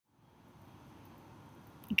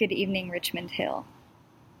Good evening, Richmond Hill.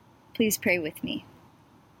 Please pray with me.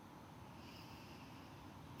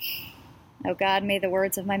 O God, may the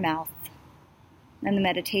words of my mouth and the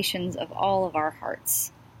meditations of all of our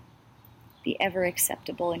hearts be ever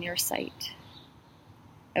acceptable in your sight.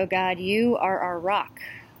 O God, you are our rock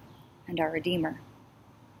and our Redeemer.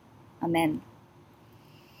 Amen.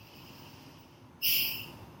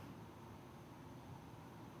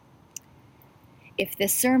 If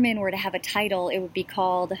this sermon were to have a title, it would be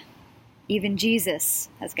called, Even Jesus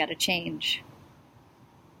Has Got to Change.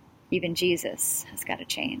 Even Jesus has got to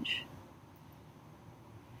change.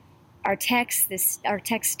 Our text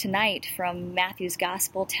tonight from Matthew's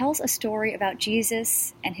Gospel tells a story about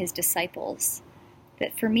Jesus and his disciples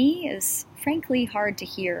that for me is frankly hard to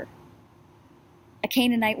hear. A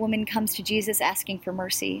Canaanite woman comes to Jesus asking for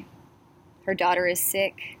mercy. Her daughter is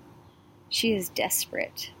sick. She is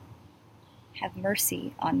desperate. Have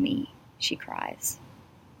mercy on me, she cries.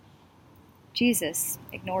 Jesus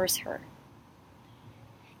ignores her.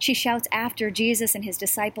 She shouts after Jesus and his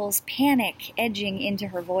disciples, panic edging into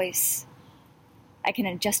her voice. I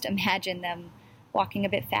can just imagine them walking a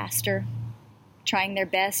bit faster, trying their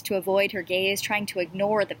best to avoid her gaze, trying to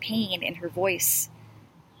ignore the pain in her voice.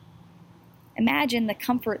 Imagine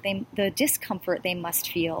the discomfort they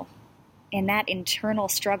must feel in that internal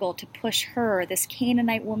struggle to push her, this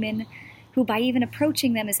Canaanite woman, who by even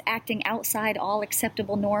approaching them is acting outside all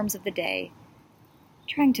acceptable norms of the day,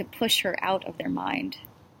 trying to push her out of their mind.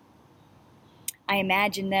 I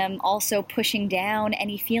imagine them also pushing down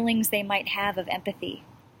any feelings they might have of empathy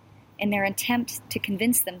in their attempt to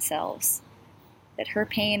convince themselves that her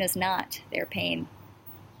pain is not their pain.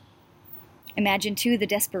 Imagine, too, the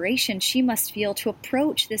desperation she must feel to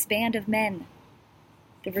approach this band of men,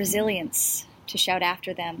 the resilience to shout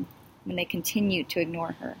after them when they continue to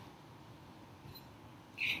ignore her.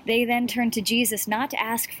 They then turn to Jesus not to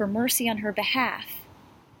ask for mercy on her behalf,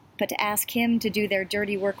 but to ask him to do their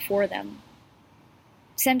dirty work for them.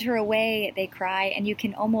 Send her away, they cry, and you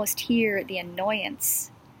can almost hear the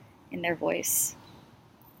annoyance in their voice.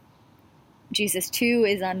 Jesus, too,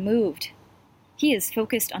 is unmoved. He is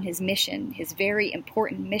focused on his mission, his very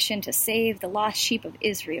important mission to save the lost sheep of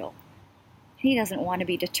Israel. He doesn't want to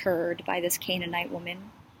be deterred by this Canaanite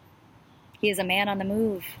woman. He is a man on the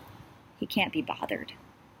move. He can't be bothered.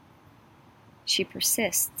 She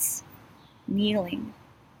persists, kneeling,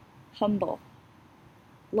 humble.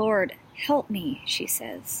 Lord, help me, she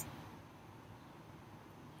says.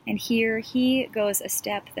 And here he goes a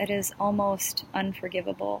step that is almost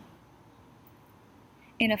unforgivable.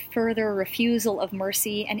 In a further refusal of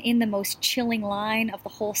mercy, and in the most chilling line of the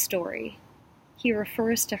whole story, he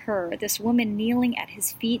refers to her, this woman kneeling at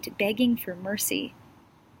his feet, begging for mercy,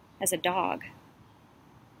 as a dog.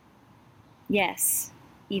 Yes,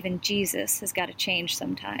 even Jesus has got to change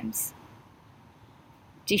sometimes.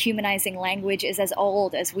 Dehumanizing language is as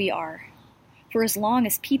old as we are. For as long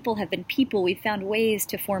as people have been people, we've found ways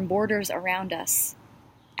to form borders around us,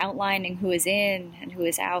 outlining who is in and who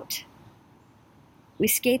is out. We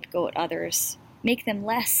scapegoat others, make them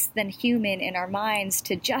less than human in our minds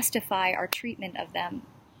to justify our treatment of them.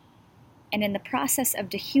 And in the process of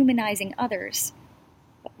dehumanizing others,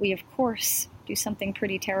 we of course do something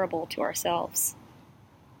pretty terrible to ourselves.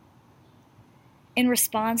 In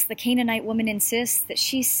response, the Canaanite woman insists that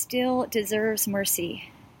she still deserves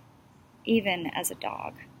mercy, even as a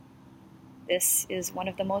dog. This is one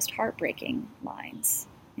of the most heartbreaking lines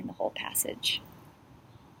in the whole passage.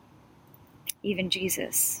 Even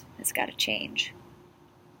Jesus has got to change.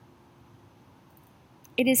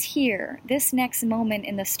 It is here, this next moment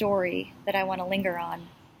in the story, that I want to linger on.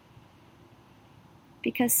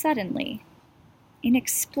 Because suddenly,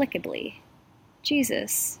 inexplicably,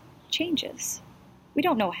 Jesus changes. We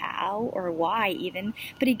don't know how or why even,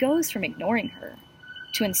 but he goes from ignoring her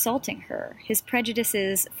to insulting her, his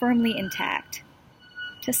prejudices firmly intact,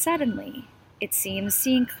 to suddenly, it seems,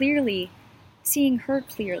 seeing her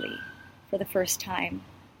clearly for the first time.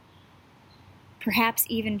 Perhaps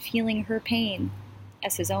even feeling her pain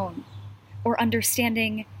as his own, or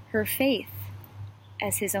understanding her faith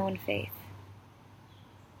as his own faith.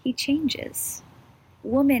 He changes.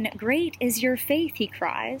 Woman, great is your faith, he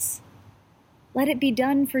cries. Let it be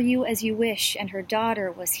done for you as you wish, and her daughter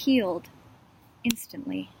was healed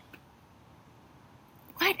instantly.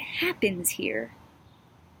 What happens here?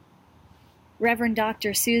 Reverend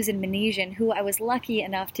Dr. Susan Manesian, who I was lucky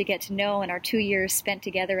enough to get to know in our 2 years spent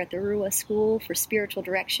together at the Rua School for Spiritual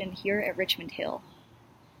Direction here at Richmond Hill,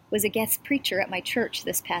 was a guest preacher at my church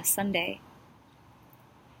this past Sunday.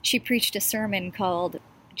 She preached a sermon called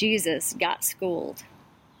Jesus Got Schooled.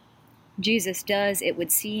 Jesus does, it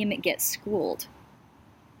would seem, get schooled.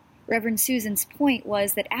 Reverend Susan's point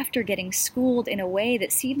was that after getting schooled in a way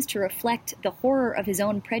that seems to reflect the horror of his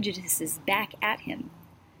own prejudices back at him,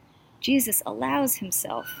 Jesus allows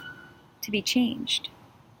himself to be changed.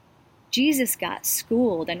 Jesus got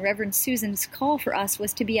schooled, and Reverend Susan's call for us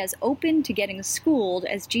was to be as open to getting schooled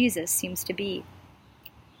as Jesus seems to be.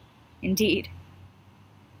 Indeed.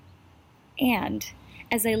 And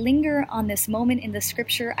as I linger on this moment in the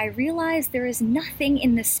scripture, I realize there is nothing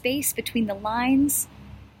in the space between the lines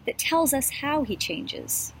that tells us how he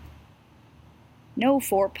changes. No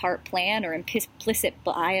 4-part plan or implicit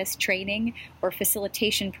bias training or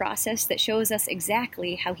facilitation process that shows us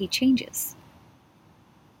exactly how he changes.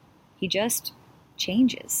 He just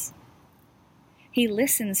changes. He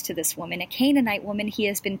listens to this woman, a Canaanite woman he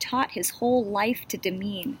has been taught his whole life to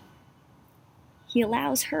demean. He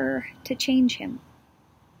allows her to change him.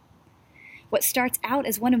 What starts out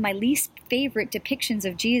as one of my least favorite depictions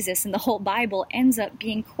of Jesus in the whole Bible ends up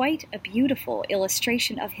being quite a beautiful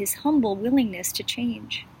illustration of his humble willingness to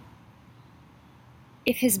change.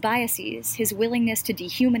 If his biases, his willingness to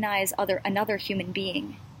dehumanize another human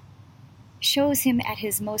being, shows him at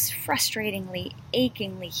his most frustratingly,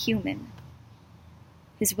 achingly human,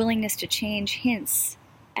 his willingness to change hints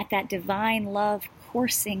at that divine love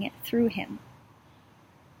coursing through him.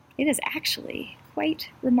 It is actually quite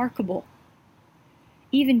remarkable.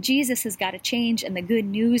 Even Jesus has got to change, and the good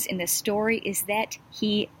news in this story is that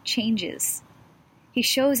he changes. He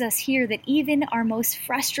shows us here that even our most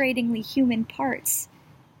frustratingly human parts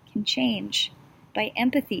can change by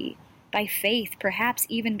empathy, by faith, perhaps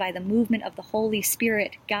even by the movement of the Holy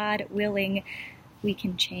Spirit. God willing, we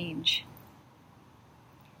can change.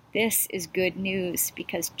 This is good news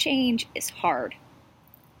because change is hard.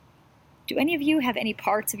 Do any of you have any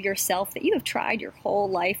parts of yourself that you have tried your whole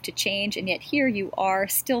life to change, and yet here you are,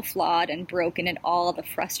 still flawed and broken in all the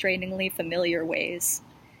frustratingly familiar ways?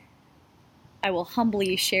 I will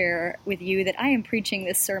humbly share with you that I am preaching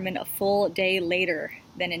this sermon a full day later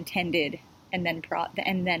than intended and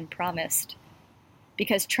then promised.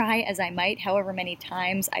 Because try as I might, however many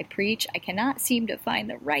times I preach, I cannot seem to find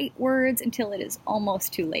the right words until it is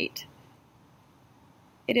almost too late.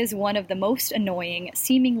 It is one of the most annoying,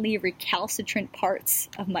 seemingly recalcitrant parts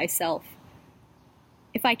of myself.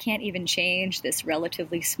 If I can't even change this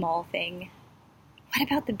relatively small thing, what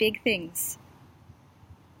about the big things?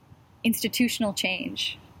 Institutional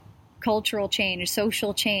change, cultural change,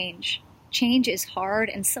 social change. Change is hard,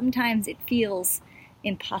 and sometimes it feels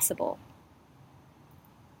impossible.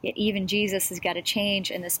 Yet even Jesus has got to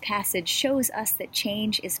change, and this passage shows us that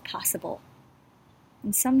change is possible.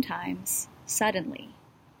 And sometimes, suddenly,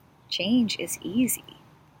 change is easy.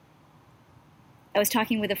 I was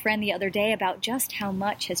talking with a friend the other day about just how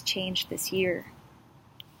much has changed this year.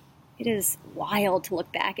 It is wild to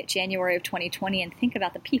look back at January of 2020 and think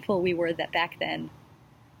about the people we were back then.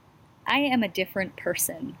 I am a different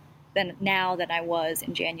person than I was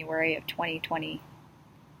in January of 2020.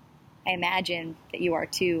 I imagine that you are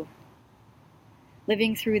too.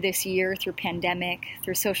 Living through this year, through pandemic,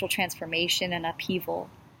 through social transformation and upheaval,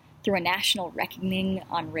 through a national reckoning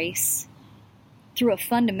on race, through a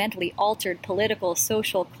fundamentally altered political,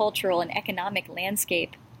 social, cultural, and economic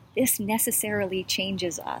landscape, this necessarily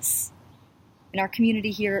changes us. In our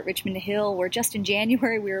community here at Richmond Hill, where just in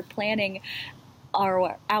January we were planning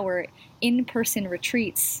our in-person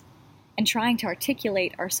retreats and trying to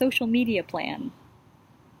articulate our social media plan,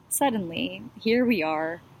 suddenly, here we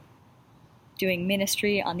are doing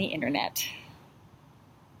ministry on the internet.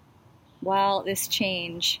 While this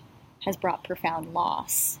change has brought profound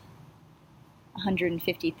loss,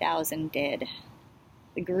 150,000 dead,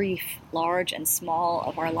 the grief, large and small,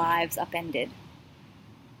 of our lives upended,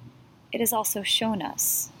 it has also shown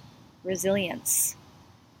us resilience,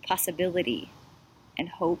 possibility, and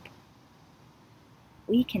hope.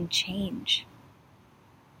 We can change.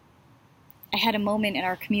 I had a moment in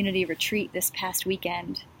our community retreat this past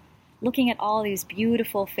weekend, looking at all these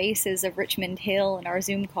beautiful faces of Richmond Hill in our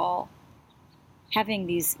Zoom call, having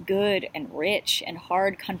these good and rich and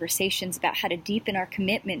hard conversations about how to deepen our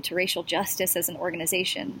commitment to racial justice as an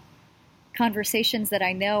organization. Conversations that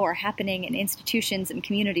I know are happening in institutions and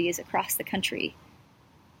communities across the country.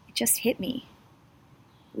 It just hit me.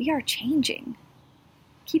 We are changing.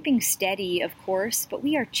 Keeping steady, of course, but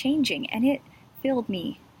we are changing, and it filled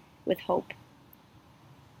me with hope.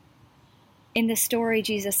 In this story,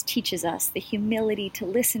 Jesus teaches us the humility to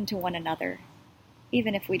listen to one another,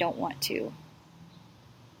 even if we don't want to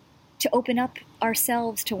open up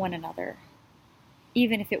ourselves to one another,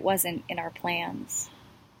 even if it wasn't in our plans,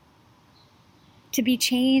 to be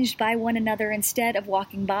changed by one another instead of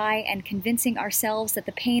walking by and convincing ourselves that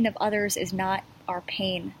the pain of others is not our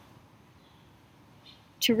pain,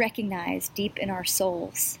 to recognize deep in our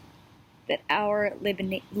souls that our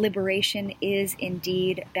liberation is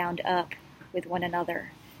indeed bound up with one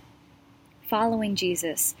another. Following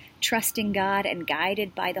Jesus, trusting God, and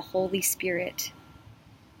guided by the Holy Spirit,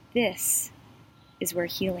 this is where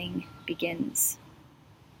healing begins.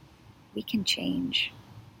 We can change.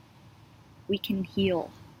 We can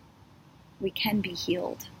heal. We can be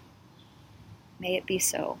healed. May it be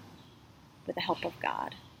so, with the help of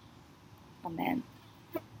God. Amen.